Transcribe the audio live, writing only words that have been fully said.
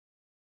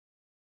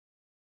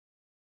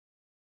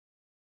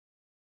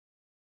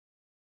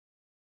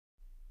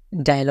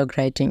Dialogue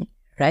writing.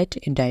 Write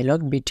a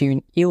dialogue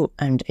between you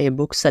and a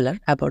bookseller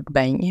about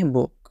buying a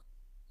book.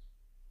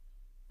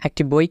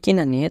 একটি বই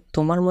কেনা নিয়ে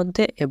তোমার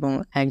মধ্যে এবং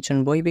একজন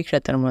বই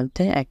বিক্রেতার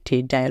মধ্যে একটি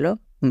ডায়ালগ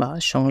বা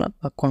সংলাপ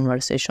বা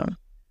কনভারসেশন।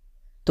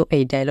 তো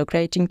এই ডায়ালগ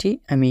রাইটিংটি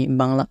আমি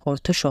বাংলা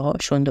অর্থ সহ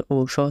সুন্দর ও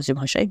সহজ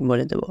ভাষায়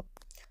বলে দেব।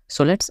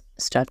 So let's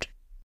start.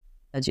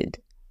 Sajid,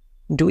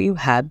 do you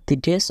have the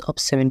days of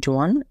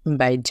 71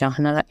 by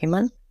Jahanara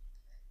ইমান?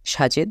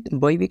 সাজিদ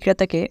বই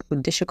বিক্রেতাকে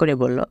উদ্দেশ্য করে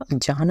বলল,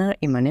 জাহানারা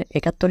ইমানের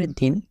 71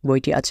 দিন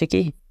বইটি আছে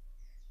কি?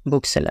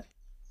 Bookseller,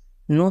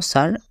 no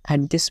sir,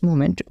 at this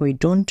moment we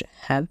don't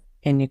have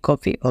any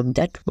copy of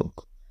that বুক।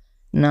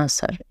 না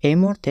স্যার, এই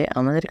মুহূর্তে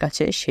আমাদের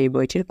কাছে সেই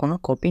বইটির কোনো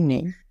কপি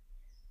নেই।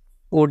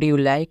 Would you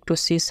like to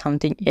see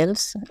something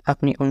else?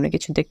 আপনি অন্য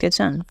কিছু দেখতে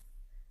চান?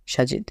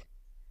 Sajid,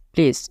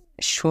 please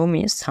show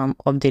me some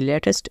of the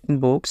latest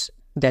books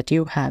that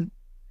you have.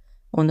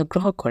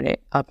 অনুগ্রহ করে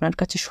আপনার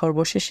কাছে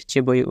সর্বশেষ যে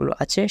বইগুলো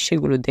আছে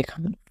সেগুলো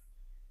দেখান।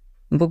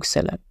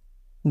 Bookseller,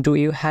 do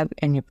you have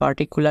any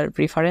particular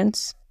preference?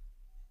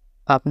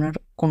 আপনার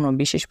কোনো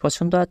বিশেষ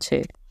পছন্দ আছে?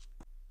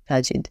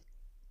 Sajid,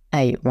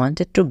 I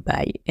wanted to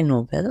buy a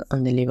novel on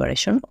the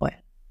liberation war.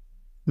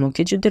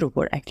 মুক্তিযুদ্ধের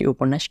উপর একটি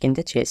উপন্যাস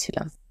কিনতে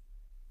চেয়েছিলাম।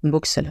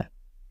 Bookseller,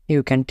 you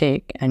can take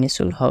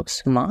Anisul Hawks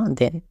মা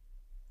দেন।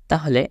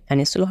 তাহলে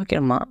আনিসুল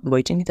হকের মা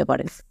বইটি নিতে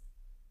পারেন।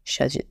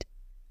 Sajid,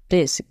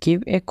 please give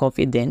a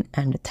copy then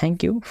and thank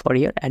you for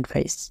year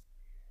advice.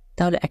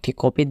 তাহলে একটি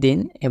কপি দিন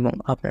এবং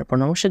আপনার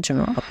পরামর্শের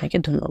জন্য আপনাকে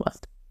ধন্যবাদ।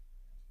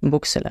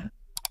 Bookseller,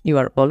 you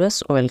are always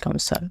welcome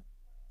sir.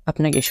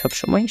 আপনাকে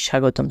সবসময়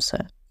স্বাগতম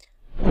sir.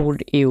 Would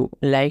you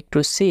like to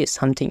see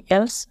something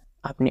else?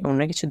 আপনি অন্য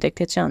কিছু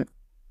দেখতে চান?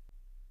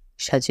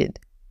 Sajid,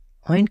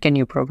 when can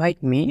you provide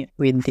me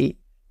with the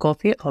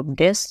copy of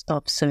days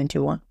of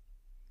 71?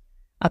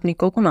 আপনি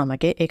কখন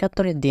আমাকে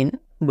 71 দিন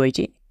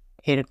বইটি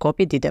এর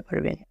কপি দিতে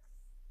পারবেন?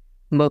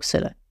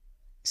 Bookseller,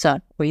 sir,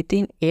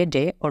 within a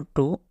day or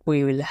two we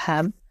will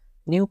have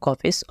new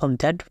copies of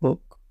that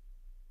বুক।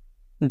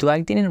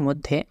 2-1 দিনের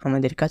মধ্যে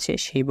আমাদের কাছে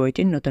সেই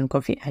বইটির নতুন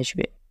কপি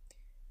আসবে।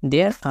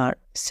 There are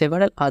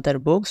several other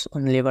books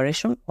on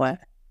liberation war.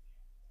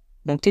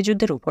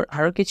 মুক্তিযুদ্ধের উপর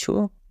আরও কিছু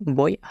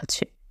বই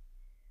আছে।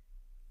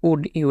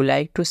 Would you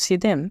like to see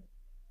them?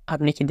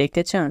 আপনি কি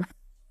দেখতে চান?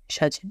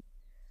 Sajid,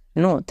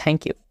 No,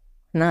 thank you.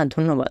 না,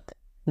 ধন্যবাদ।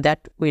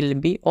 That will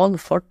be all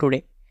for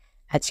today.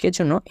 আজকের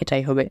জন্য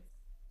এটাই হবে।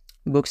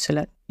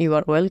 Bookseller, you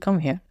R welcome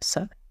here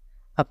sir.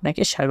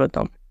 আপনাকে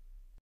স্বাগতম।